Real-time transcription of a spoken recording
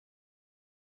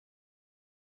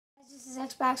This is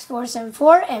Xbox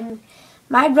 474, and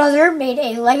my brother made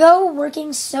a Lego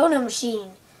working soda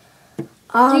machine.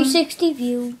 360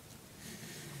 view.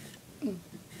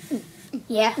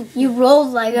 Yeah, you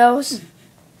rolled Legos.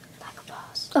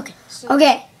 Okay.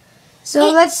 Okay, so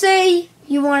let's say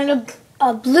you wanted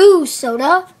a blue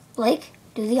soda. Blake,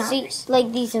 do the honors. See,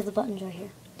 like these are the buttons right here.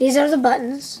 These are the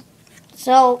buttons.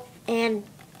 So, and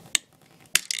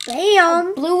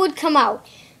Bam! blue would come out.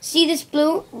 See this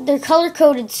blue? They're color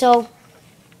coded, so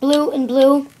blue, and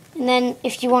then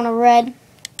if you want a red.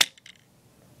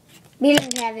 We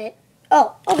didn't have it.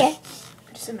 Oh, okay.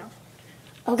 Just enough.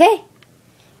 Okay.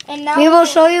 And now We will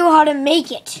show you how to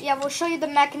make it. Yeah, we'll show you the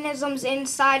mechanisms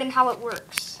inside and how it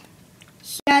works.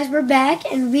 Guys, we're back,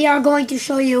 and we are going to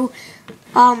show you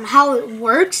how it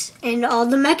works and all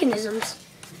the mechanisms.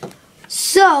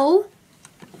 So,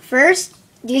 first,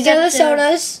 these are the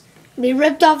sodas. We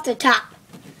ripped off the top.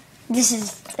 This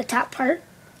is the top part.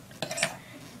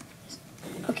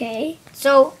 Okay.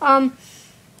 So,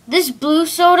 this blue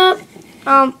soda,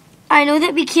 I know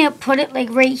that we can't put it like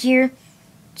right here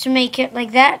to make it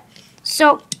like that.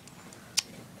 So,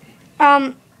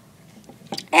 it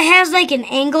has like an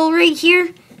angle right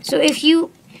here. So if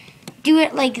you do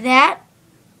it like that,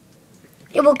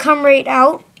 it will come right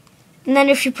out. And then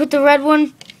if you put the red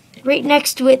one right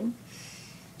next to it,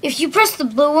 if you press the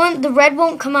blue one, the red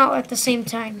won't come out at the same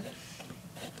time.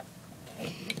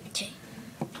 Okay.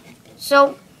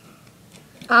 So,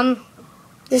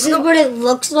 This is what it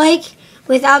looks like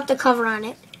without the cover on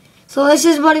it. So this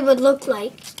is what it would look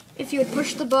like. If you would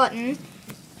push the button,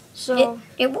 so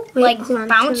it will Wait, like hold on,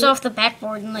 bounce turn it. off the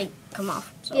backboard and like come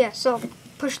off. So. yeah, so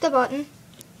push the button.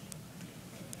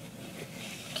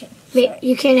 Okay. Wait,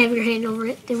 you can't have your hand over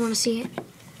it. They want to see it.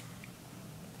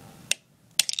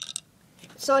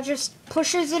 So it just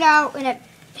pushes it out and it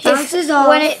Bounces off.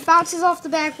 When it bounces off the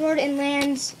backboard and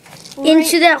lands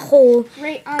Into that hole,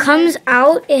 right on comes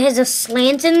out. It has a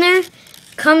slant in there.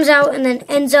 Comes out and then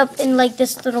ends up in like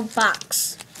this little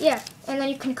box. yeah, and then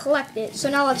you can collect it. So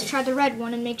now let's try the red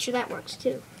one and make sure that works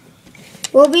too.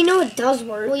 Well, we know it does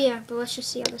work. Well, yeah, but let's just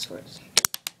see how this works.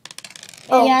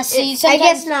 Oh, yeah, see, I sometimes-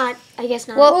 guess not. I guess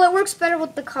not. Well, it works better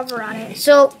with the cover on it.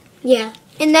 So, yeah.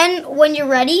 and then when you're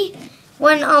ready,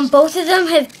 when both of them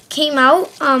have came out,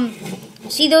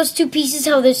 see those two pieces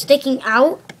how they're sticking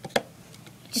out?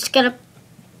 Just gotta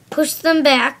push them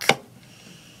back.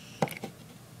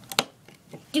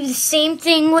 Do the same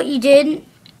thing what you did.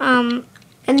 And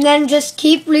then just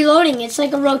keep reloading. It's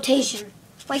like a rotation.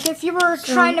 Like if you were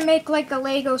trying to make like a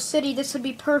Lego city, this would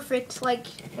be perfect, like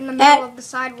in the middle of the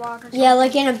sidewalk or something. Yeah,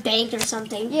 like in a bank or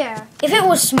something. Yeah. If it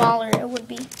was smaller, it would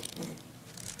be.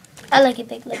 I like it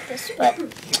big like this, but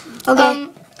Okay.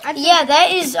 yeah,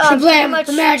 that is pretty Shablam, much.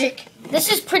 the magic. This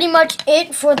is pretty much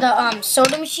it for the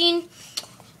soda machine.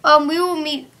 We will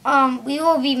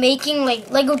be making like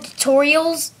Lego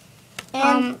tutorials.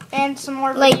 And some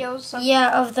more Like videos.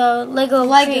 of the Lego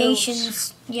Legos.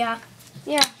 creations. Yeah.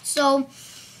 Yeah. So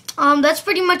that's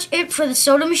pretty much it for the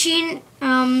soda machine.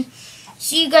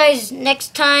 See you guys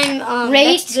next time. Rate,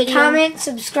 next video. comment,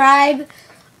 subscribe,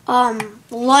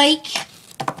 like.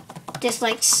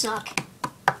 Dislikes suck.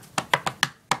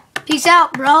 Peace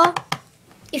out, bro.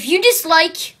 If you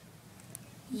dislike,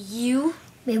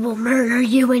 We will murder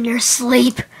you in your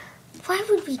sleep. why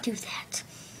would we do that?